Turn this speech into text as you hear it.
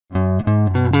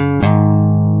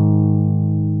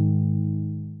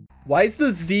Why is the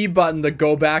Z button the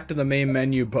go back to the main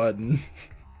menu button?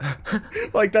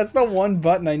 Like, that's the one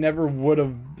button I never would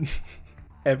have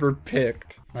ever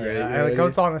picked. All Yeah, right, I like how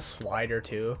it's on a slider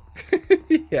too.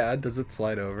 Yeah, does it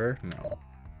slide over? No.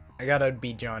 I gotta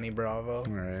beat Johnny Bravo. All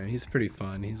right, he's pretty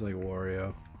fun. He's like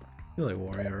Wario. You like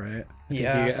Wario, right?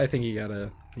 Yeah. I think you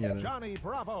gotta. Johnny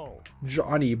Bravo.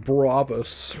 Johnny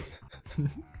Bravos.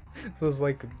 So it's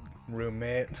like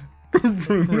roommate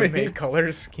Roommate.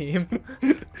 color scheme.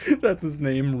 That's his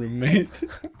name, roommate.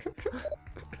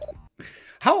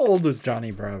 How old was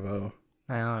Johnny Bravo?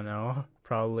 I don't know.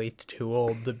 Probably too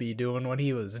old to be doing what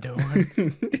he was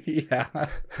doing. Yeah.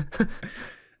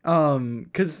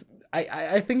 Cause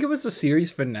I think it was a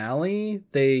series finale.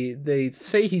 They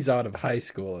say he's out of high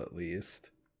school at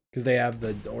least. Cause they have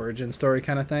the origin story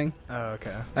kind of thing. Oh,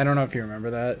 okay. I don't know if you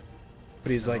remember that.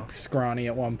 But he's like scrawny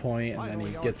at one point, and then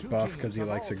he gets buff because he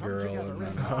likes a girl, and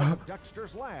then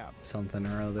Dexter's lab. something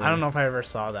or other. I don't know if I ever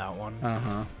saw that one.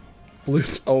 Uh-huh.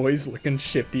 Blue's always looking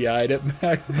shifty-eyed at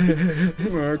Mac.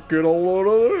 Mac, get a load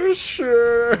of this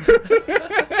shit.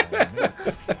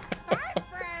 Hi,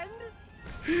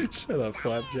 friend. Shut up,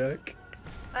 Flapjack.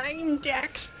 I'm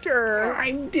Dexter.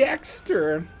 I'm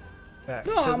Dexter. Back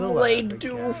to I'm the laid lab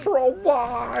due again.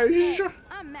 fromage.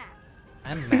 I'm Matt.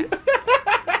 I'm Matt.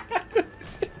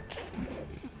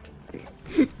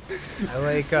 I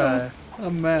like,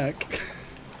 I'm Mac.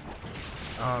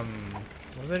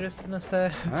 what was I just gonna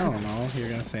say? I don't know. You're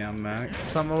gonna say I'm Mac.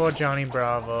 Something about Johnny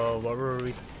Bravo. What were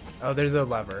we? Oh, there's a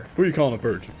lever. Who are you calling a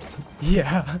virgin?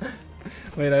 Yeah.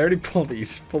 Wait, I already pulled it. You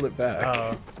just pulled it back.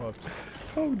 Oh, whoops.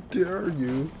 How dare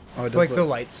you? Oh, It's like the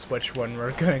light switch when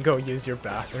we're gonna go use your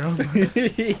bathroom.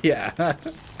 Yeah.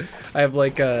 I have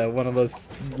like one of those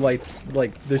lights,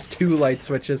 like there's two light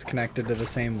switches connected to the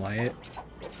same light.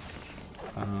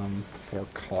 For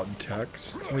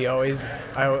context. I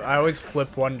always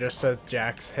flip one just as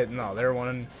Jack's hitting the other one,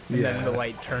 and then the Yeah.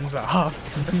 light turns off.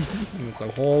 It's a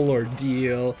whole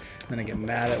ordeal. Then I get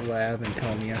mad at Lev and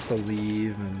tell him he has to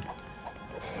leave, and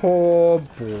oh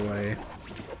boy.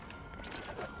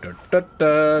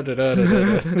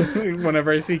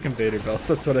 Whenever I see conveyor belts,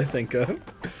 that's what I think of.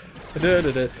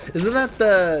 Isn't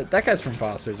that guy's from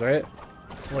Foster's, right?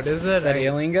 What is it? That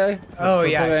alien guy? Oh,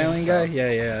 The yeah, purple I think alien so. guy?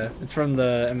 Yeah. It's from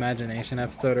the Imagination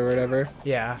episode or whatever.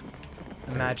 Yeah.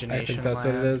 Imagination. I think that's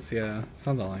what it Land. is. Yeah,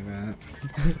 something like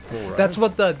that. That's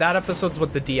what that episode's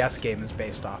what the DS game is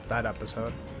based off. That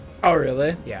episode. Oh,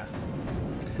 really? Yeah.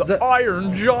 The that-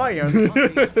 Iron Giant.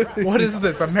 What is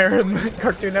this? A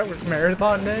Cartoon Network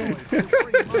marathon name?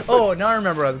 Oh, now I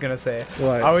remember what I was gonna say.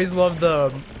 What? I always loved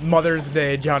the Mother's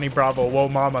Day Johnny Bravo Whoa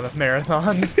Mama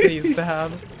marathons they used to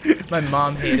have. My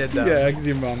mom hated them. Yeah, because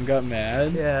your mom got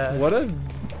mad. Yeah. What a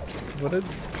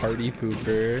party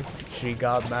pooper. She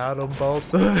got mad about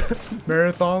the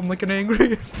marathon looking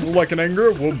angry. Like an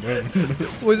angry woman.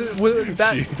 Was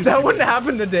that wouldn't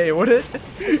happen today, would it?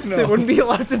 No. They wouldn't be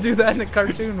allowed to do that in a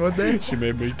cartoon, would they? She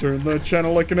made me turn the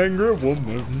channel like an angry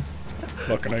woman.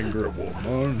 Like an angry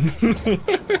woman.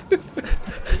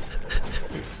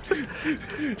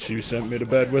 She sent me to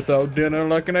bed without dinner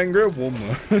like an angry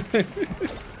woman.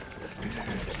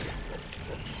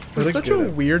 It's such a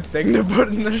weird thing to put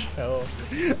in the show.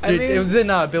 Dude, I mean, it was in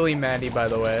Billy and Mandy, by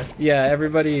the way. yeah,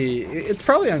 everybody. It's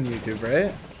probably on YouTube,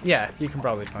 right? Yeah, you can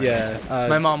probably find Yeah. it.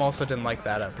 My mom also didn't like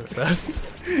that episode.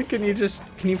 Can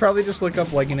you probably just look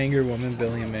up like an angry woman,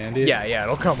 Billy and Mandy? Yeah,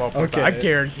 it'll come up with that. I Okay.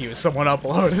 guarantee you someone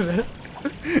uploaded it.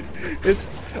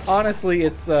 It's honestly,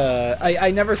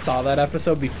 I never saw that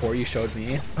episode before you showed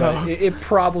me, but Oh. it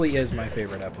probably is my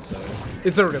favorite episode.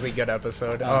 It's a really good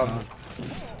episode.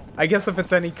 I guess if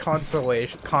it's any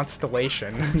constellation,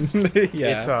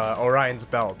 Yeah. it's Orion's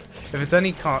Belt. If it's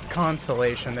any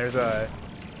consolation,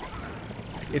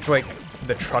 it's like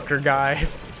the trucker guy.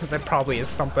 That probably is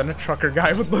something a trucker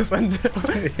guy would listen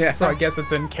to. Yeah. So I guess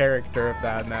it's in character if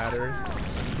that matters.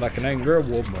 Like an angry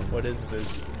woman. What is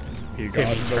this? He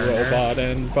Timmy got the Turner. robot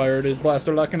and fired his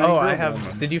blaster like an angry Oh, woman. I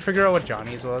have. Did you figure out what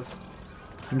Johnny's was?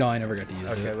 No, I never got to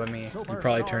use Okay, it. let me. You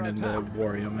probably turned into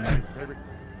Wario Man.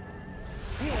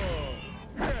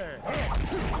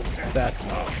 That's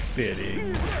not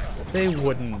fitting. They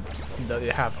wouldn't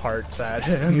have hearts at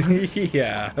him.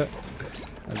 Yeah.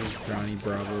 I think Johnny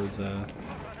Bravo's,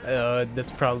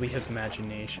 That's probably his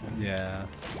imagination. yeah.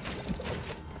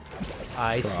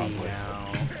 I see Probably.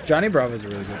 now. Johnny Bravo's a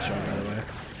really good show, by the way.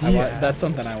 Yeah. That's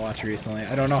something I watched recently.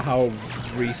 I don't know how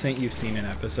recent you've seen an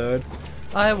episode,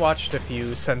 I watched a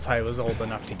few since I was old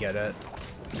enough to get it.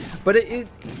 but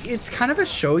it's kind of a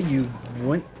show you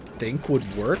wouldn't think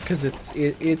would work because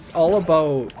it's all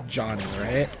about Johnny,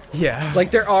 right? Yeah. Like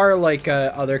there are like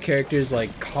other characters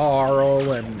like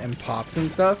Carl and Pops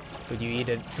and stuff. Would you eat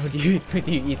it? Would you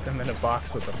eat them in a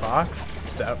box with a fox?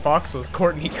 That fox was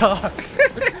Courtney Cox.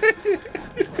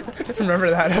 Remember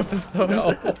that episode?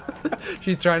 No.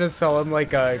 She's trying to sell him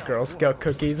like Girl Scout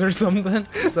cookies or something.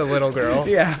 The little girl.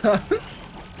 Yeah.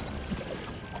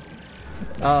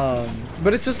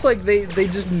 But it's just like they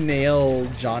just nail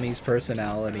Johnny's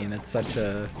personality, and it's such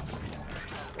a,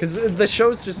 because the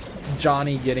show's just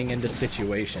Johnny getting into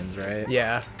situations, right?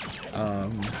 Yeah.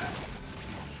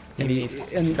 He And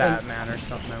meets and Batman or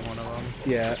something in one of them.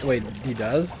 yeah. Wait, he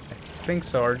does? I think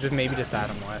so, or just maybe just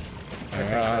Adam West. I think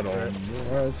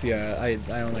that's it. Yeah,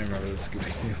 I only remember the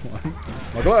Scooby-Doo one.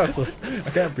 My glasses. I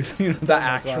can't be seen. The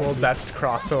actual best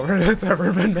crossover that's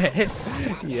ever been made.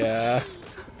 Yeah.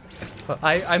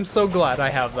 I'm so glad I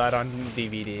have that on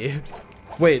DVD.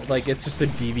 Wait, like it's just a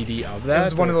DVD of that? It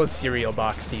was one of those cereal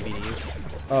box DVDs.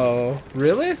 Oh,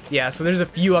 really? Yeah, so there's a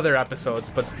few other episodes,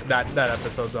 but that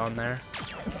episode's on there.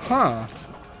 Huh.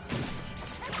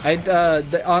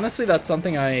 Honestly, that's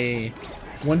something I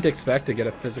wouldn't expect to get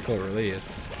a physical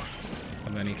release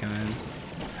of any kind.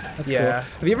 That's cool.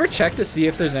 Have you ever checked to see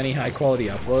if there's any high quality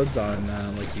uploads on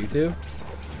like YouTube?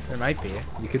 There might be.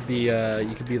 You could be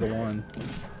the one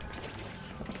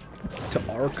to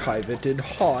archive it in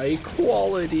high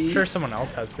quality. I'm sure someone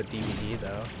else has the DVD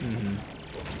though.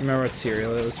 Mm-hmm. Remember what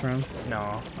cereal it was from?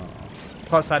 No. Oh.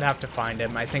 Plus, I'd have to find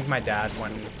him. I think my dad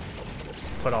went and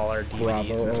put all our DVDs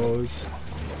Bravo in O's.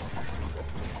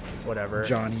 whatever.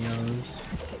 Johnny O's.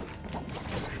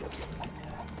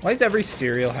 Why does every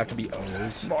cereal have to be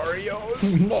O's?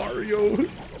 Mario's.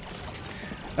 Mario's.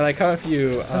 I like how if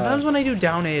you... Sometimes when I do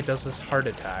down A, it does this heart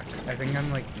attack. I think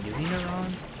I'm like using it wrong.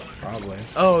 Probably.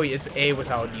 Oh, it's A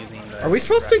without using the... Are we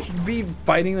supposed to be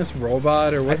fighting this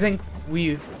robot or what? I think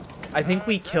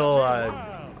we kill...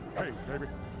 Hey, baby.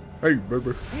 Hey,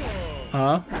 baby.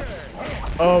 Huh?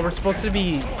 Oh, we're supposed to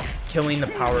be killing the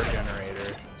power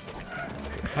generator.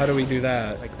 How do we do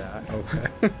that? Like that.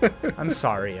 Okay. I'm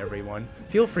sorry, everyone.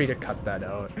 Feel free to cut that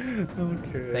out.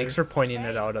 Okay. Thanks for pointing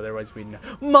it out, otherwise we'd know.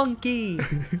 Monkey!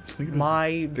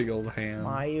 My big old hand.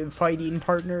 My fighting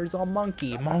partner is a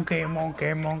monkey. Monkey,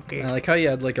 monkey, monkey. I like how you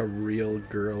had like a real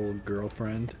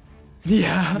girlfriend.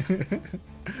 Yeah.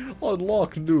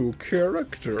 Unlock new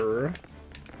character.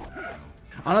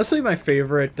 Honestly, my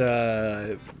favorite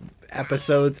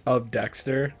episodes of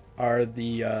Dexter are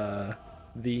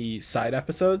the side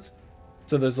episodes.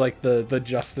 So there's like the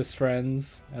Justice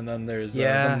Friends, and then there's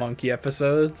the monkey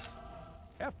episodes.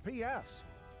 FPS.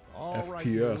 All right,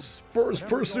 FPS, first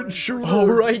person shooter.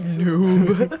 Alright,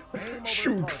 noob.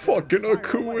 Shoot fucking a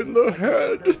coup in the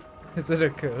head. Is it a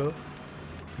coup?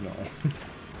 No.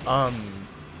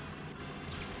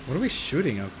 What are we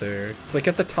shooting up there? It's like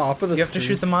at the top of the You have to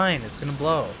shoot the mine. It's gonna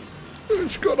blow.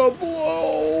 It's gonna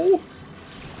blow.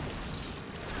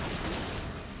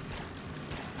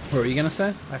 What were you gonna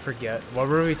say? I forget. What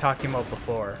were we talking about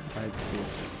before? I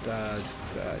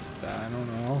don't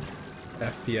know.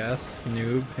 FPS,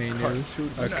 noob, hey noob,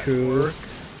 Cartoon a coup.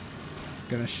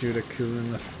 Gonna shoot a coup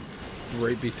in the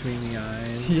right between the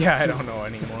eyes. Yeah, I don't know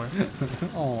anymore.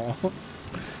 Oh.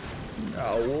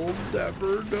 I will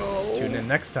never know. Tune in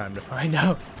next time to find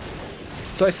out.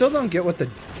 So I still don't get what the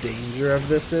danger of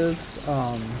this is.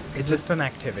 It's just an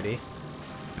activity.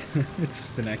 It's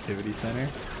just an activity center.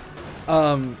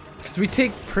 Because we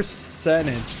take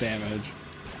percentage damage.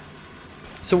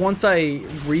 So once I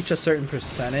reach a certain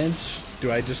percentage,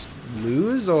 do I just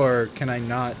lose or can I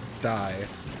not die?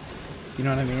 You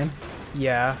know what I mean?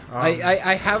 Yeah.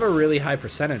 I have a really high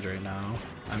percentage right now.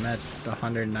 I'm at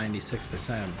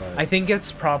 196%, but... I think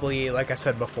it's probably, like I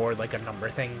said before, like a number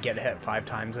thing. Get hit 5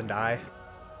 times and die.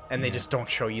 And they just don't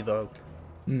show you the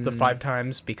 5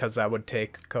 times because that would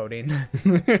take coding.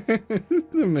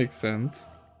 That makes sense.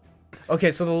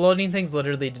 Okay, so the loading thing's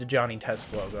literally the Johnny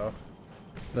Test logo.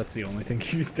 That's the only thing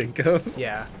you think of?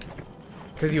 Yeah.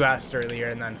 Because you asked earlier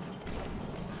and then...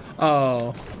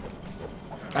 Oh.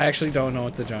 I actually don't know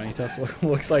what the Johnny Test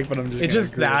looks like, but I'm just It's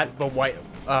just agree. that, but white.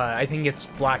 I think it's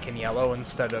black and yellow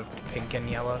instead of pink and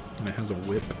yellow. And it has a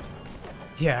whip.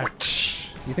 Yeah.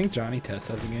 You think Johnny Test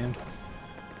has a game?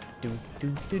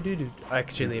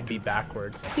 Actually, it'd be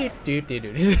backwards.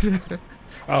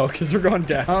 Oh, because we're going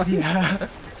down? Yeah.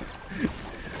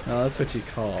 No, that's what you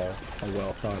call a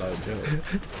well thought out joke.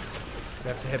 You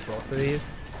have to hit both of these.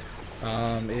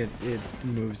 It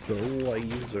moves the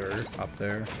laser up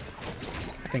there.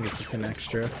 I think it's just an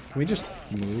extra. Can we just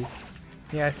move?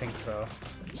 Yeah, I think so.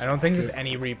 I don't think there's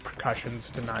any repercussions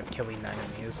to not killing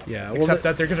enemies. Yeah, well, except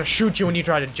that they're gonna shoot you when you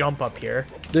try to jump up here.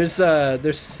 There's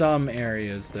some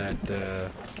areas that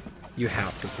you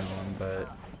have to kill them, but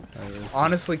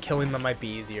honestly, killing them might be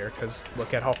easier because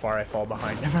look at how far I fall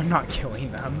behind if I'm not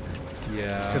killing them.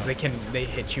 Yeah. Because they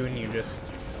hit you and you just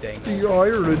dang. The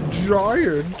Iron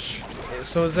Giant.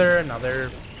 So is there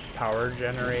another power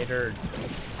generator or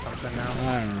something now?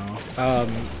 I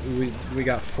don't know. We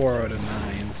got 4 out of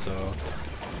 9, so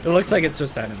it looks like it's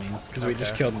just enemies because we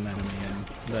just killed an enemy and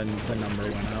then the number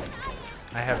went up.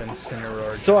 I have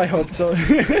Incineroar. So I hope so.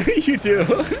 You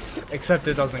do. Except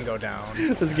it doesn't go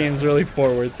down. This game's really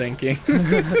forward thinking.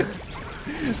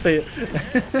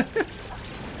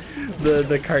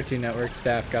 The Cartoon Network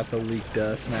staff got the leaked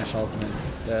Smash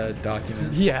Ultimate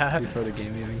documents before the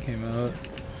game even came out.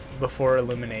 Before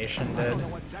Illumination did.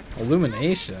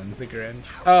 Illumination? The Grinch.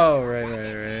 Oh,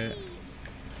 right.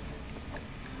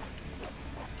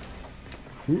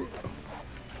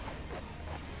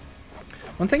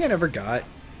 One thing I never got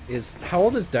is how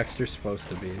old is Dexter supposed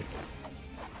to be?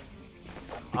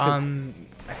 Because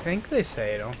I think they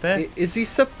say, don't they? Is he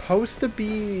supposed to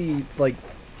be like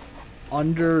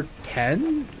under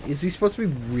 10? Is he supposed to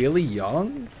be really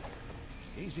young?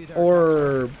 Easy there.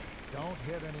 Or Don't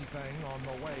hit anything on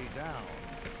the way down.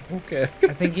 okay.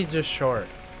 I think he's just short.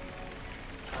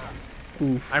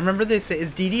 Oof. I remember they say,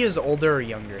 is Dee Dee his older or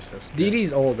younger sister? Dee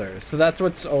Dee's older, so that's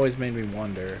what's always made me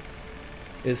wonder,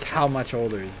 is how much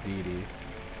older is Dee Dee?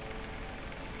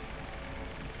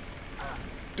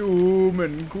 Doom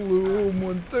and gloom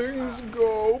when things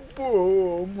go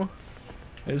boom.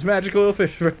 His magic little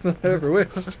fish ever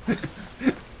wished.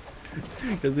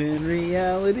 Because in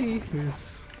reality,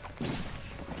 it's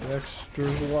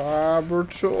Dexter's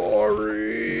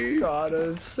laboratory. He's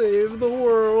gotta save the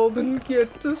world and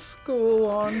get to school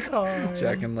on time.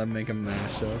 Jak and Lev make a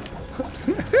mashup.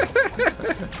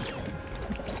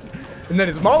 And then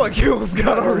his molecules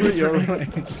got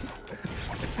rearranged.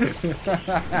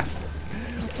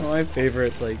 One of my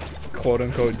favorite, like,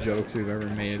 quote-unquote jokes we've ever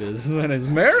made is that his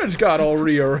marriage got all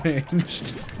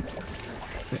rearranged.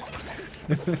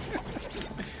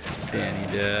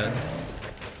 Danny did.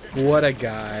 What a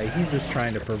guy. He's just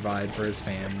trying to provide for his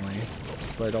family,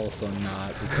 but also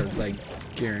not, because I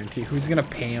guarantee who's gonna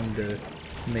pay him to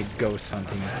make ghost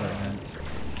hunting equipment?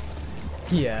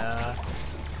 Yeah.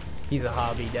 He's a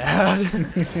hobby dad.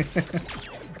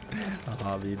 A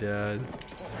hobby dad.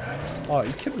 Oh,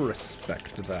 you can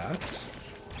respect that.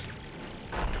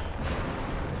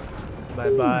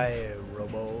 Bye-bye,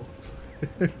 Robo.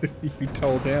 You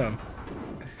told him.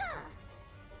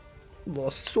 The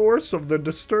source of the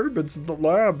disturbance in the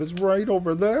lab is right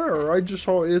over there. I just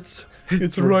saw it's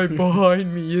right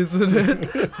behind me, isn't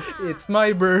it? It's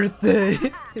my birthday.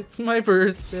 It's my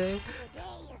birthday.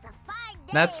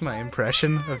 That's my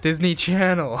impression of Disney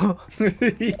Channel.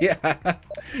 Yeah.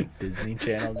 Disney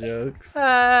Channel jokes.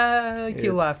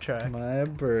 Cute laugh track. My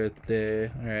birthday.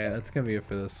 Alright, that's gonna be it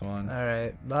for this one.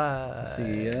 Alright, bye.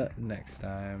 See ya next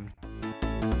time.